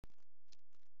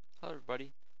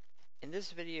everybody. In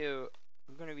this video,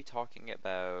 I'm going to be talking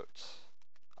about,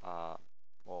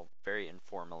 well, very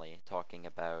informally, talking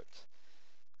about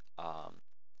um,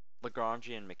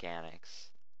 Lagrangian mechanics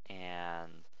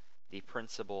and the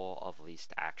principle of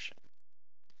least action.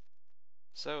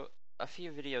 So, a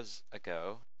few videos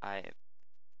ago,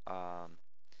 um,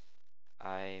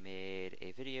 I made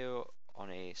a video on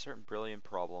a certain brilliant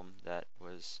problem that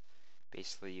was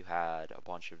basically you had a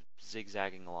bunch of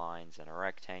zigzagging lines and a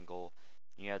rectangle,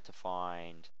 and you had to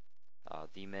find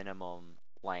the minimum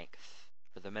length,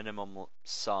 or the minimum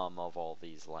sum of all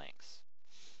these lengths.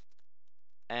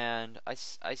 And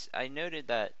I noted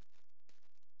that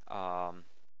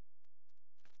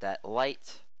that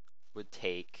light would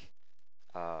take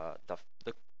the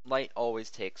light always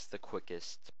takes the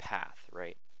quickest path,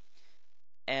 right?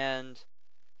 And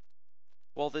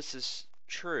while this is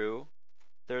true,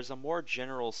 there's a more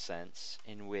general sense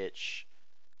in which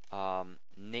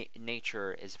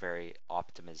nature is very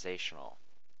optimizational,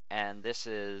 and this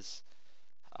is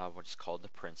what is called the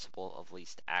principle of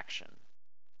least action.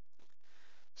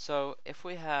 So if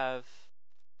we have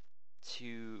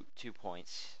two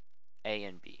points, A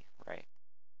and B, right,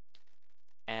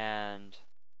 and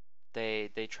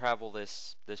they travel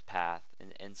this path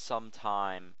in some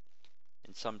time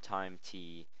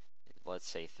t, let's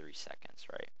say 3 seconds,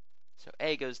 right? So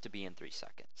A goes to B in 3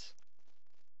 seconds.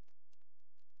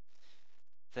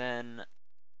 Then,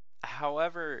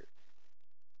 however,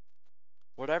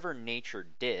 whatever nature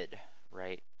did,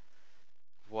 right,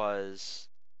 was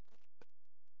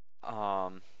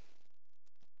um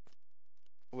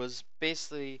was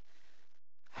basically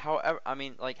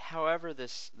however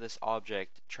this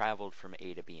object traveled from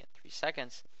A to B in 3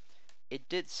 seconds, it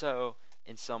did so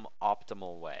in some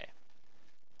optimal way.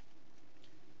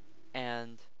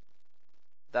 And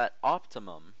that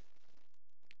optimum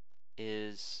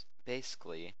is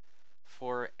basically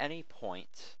for any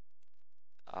point,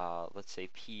 let's say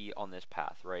P on this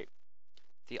path, right?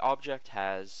 The object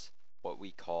has what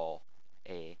we call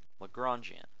a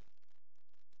Lagrangian.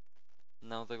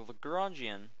 Now the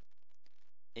Lagrangian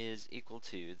is equal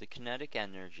to the kinetic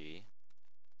energy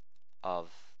of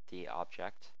the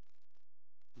object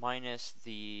minus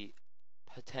the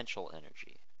potential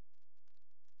energy.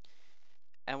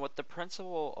 And what the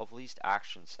principle of least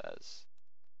action says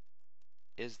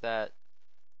is that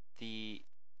the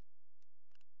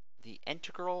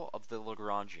integral of the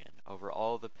Lagrangian over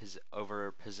all the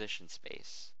over position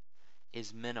space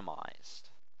is minimized.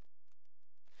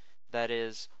 That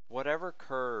is, whatever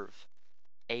curve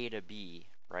A to B,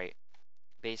 right?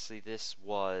 Basically, this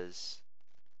was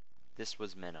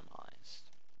minimized.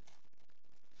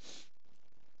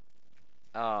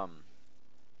 Um,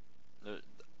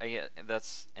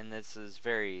 this is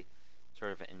very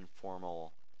sort of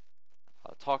informal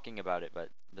talking about it, but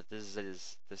this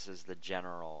is the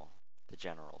general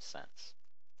sense.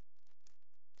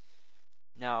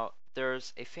 Now,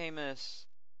 there's a famous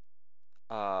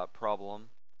problem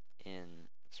in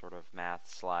sort of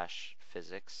math slash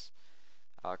physics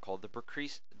called the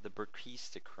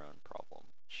Brachistochrone problem,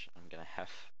 which I'm gonna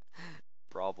have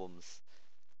problems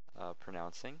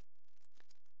pronouncing.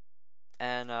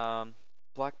 And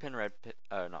Black Pen Red Pen,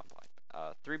 not black,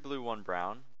 3 Blue 1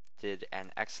 Brown did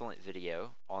an excellent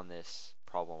video on this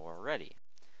problem already.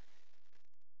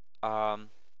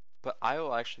 But I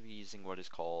will actually be using what is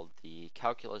called the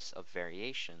calculus of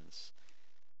variations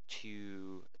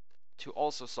to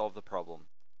also solve the problem.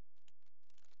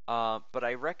 But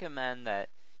I recommend that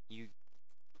you,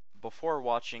 before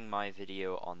watching my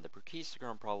video on the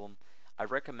Brachistochrone problem, I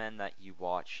recommend that you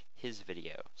watch his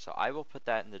video. So I will put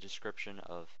that in the description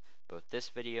of both this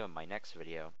video and my next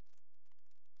video.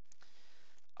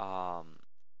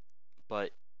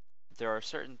 But there are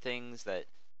certain things that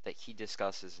he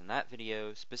discusses in that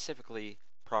video, specifically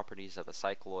properties of a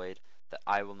cycloid, that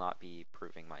I will not be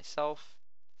proving myself.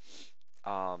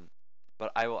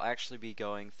 But I will actually be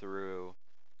going through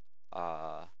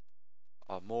a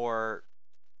more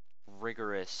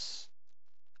rigorous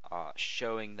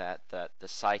showing that the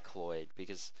cycloid,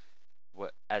 because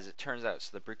as it turns out, so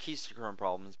the Brachistochrone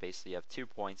problem is basically you have 2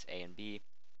 points A and B,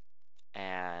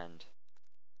 and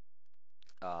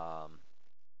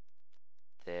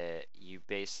the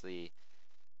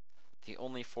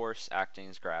only force acting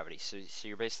is gravity. So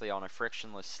you're basically on a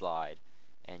frictionless slide,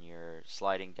 and you're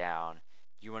sliding down.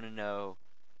 You want to know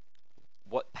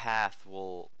what path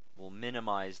will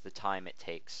minimize the time it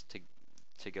takes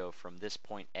to go from this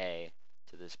point A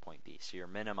to this point B. So you're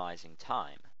minimizing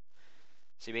time.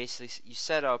 So basically you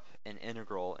set up an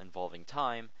integral involving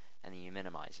time, and then you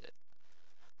minimize it.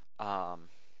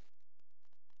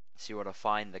 So you want to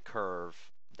find the curve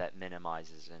that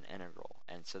minimizes an integral.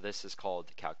 And so this is called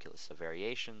the calculus of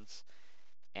variations,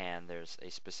 and there's a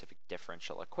specific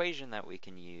differential equation that we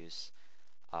can use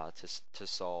to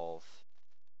solve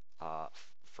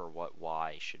for what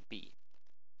y should be.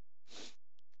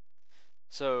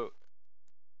 So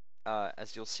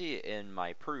as you'll see in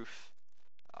my proof,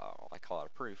 I call it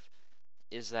a proof,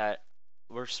 is that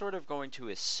we're sort of going to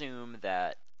assume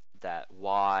that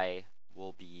y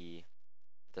will be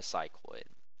the cycloid,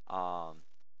 or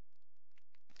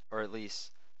at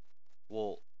least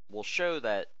we'll show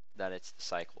that it's the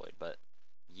cycloid, but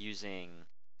using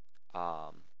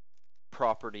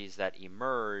properties that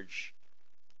emerge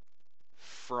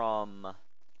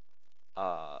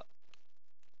uh,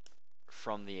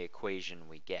 from the equation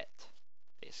we get,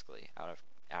 basically out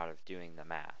of doing the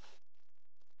math.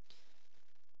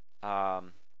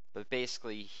 But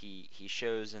basically, he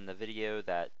shows in the video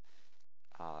that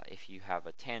if you have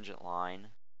a tangent line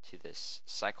to this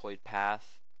cycloid path,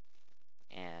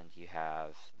 and you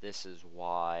have this is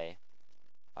y,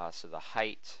 so the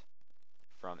height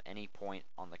from any point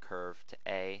on the curve to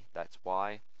A, that's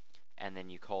y, and then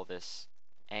you call this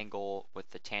angle with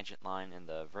the tangent line in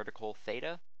the vertical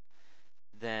theta,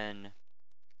 then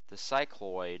the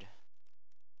cycloid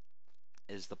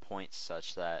is the point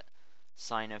such that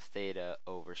sine of theta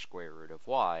over square root of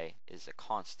y is a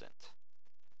constant.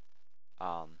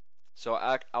 So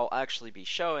I'll actually be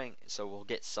showing, so we'll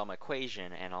get some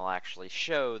equation, and I'll actually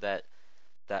show that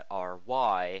our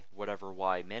y, whatever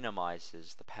y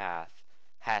minimizes the path,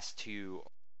 has to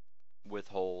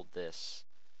withhold these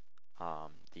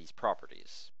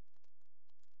properties.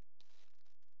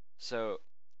 So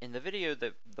in the video,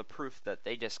 the proof that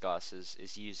they discuss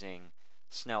is using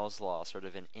Snell's law, sort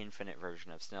of an infinite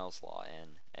version of Snell's law,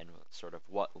 and sort of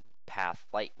what path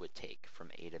light would take from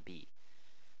A to B.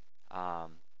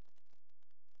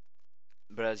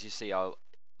 But as you see,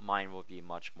 mine will be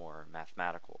much more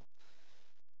mathematical.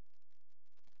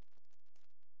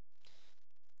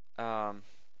 Yeah.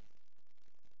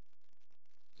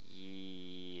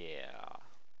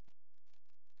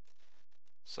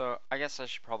 So I guess I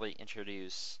should probably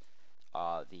introduce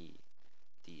the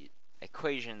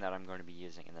equation that I'm going to be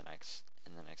using in the next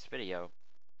video,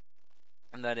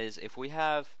 and that is if we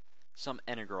have some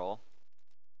integral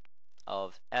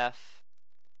of f,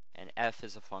 and f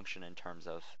is a function in terms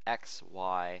of x,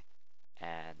 y,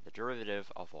 and the derivative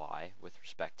of y with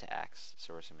respect to x.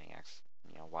 So we're assuming x,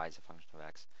 y is a function of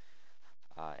x,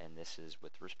 and this is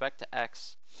with respect to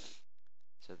x.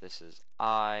 So this is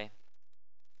I.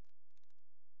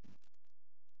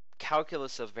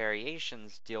 Calculus of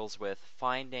variations deals with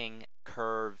finding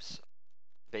curves,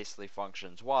 basically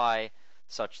functions y,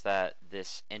 such that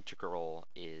this integral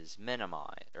is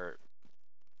minimized, or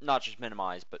not just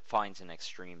minimized, but finds an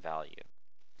extreme value.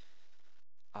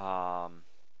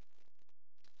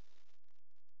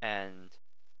 And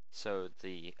so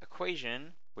the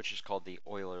equation, which is called the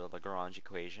Euler-Lagrange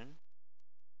equation,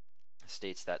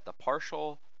 states that the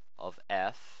partial of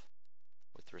f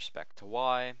with respect to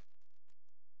y,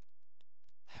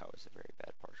 that was a very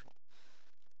bad partial,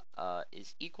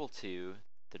 is equal to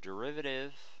the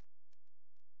derivative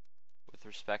with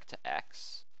respect to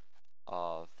x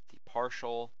of the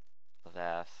partial of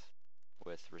f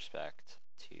with respect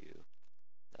to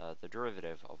the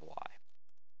derivative of y.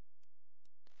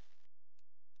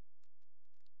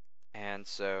 And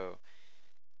so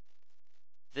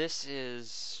this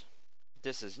is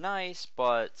nice,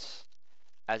 but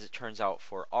as it turns out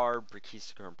for our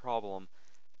Brachistochrone problem,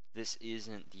 this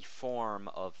isn't the form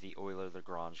of the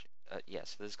Euler-Lagrange.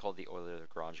 Yes, this is called the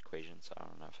Euler-Lagrange equation, so I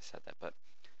don't know if I said that, but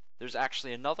there's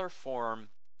actually another form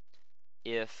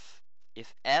if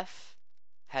f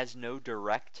has no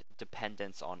direct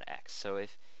dependence on x. So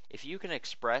if you can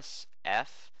express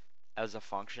f as a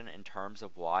function in terms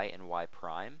of y and y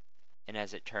prime, and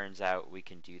as it turns out we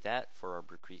can do that for our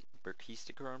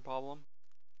Brachistochrone problem,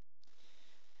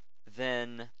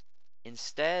 then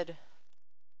instead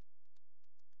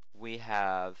we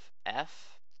have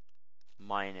f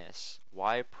minus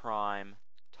y prime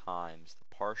times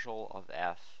the partial of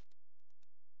f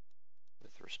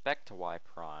with respect to y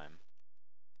prime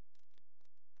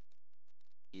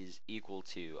is equal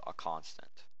to a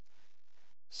constant.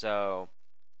 So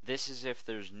this is if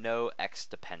there's no x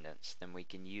dependence, then we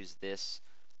can use this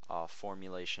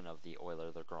formulation of the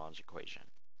Euler-Lagrange equation.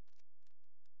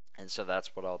 And so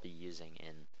that's what I'll be using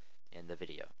in the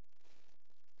video.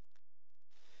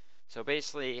 So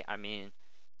basically, I mean,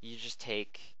 you just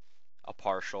take a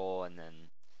partial and then,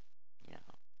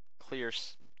 clear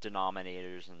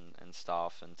denominators and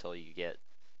stuff until you get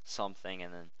something,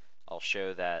 and then I'll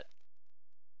show that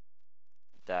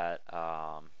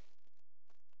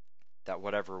that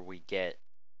whatever we get,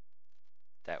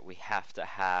 that we have to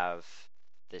have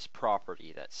this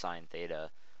property that sine theta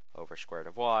over square root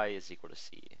of y is equal to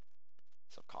c,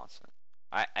 some constant.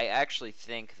 I actually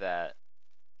think that,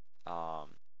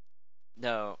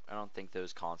 no, I don't think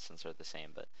those constants are the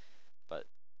same, but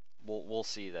we'll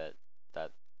see that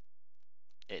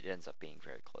it ends up being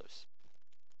very close.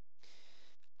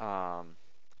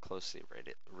 Closely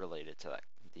related to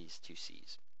these two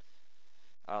c's.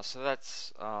 So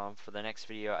that's for the next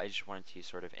video. I just wanted to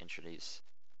sort of introduce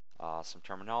some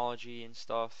terminology and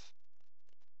stuff,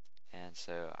 and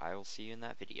so I will see you in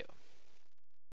that video.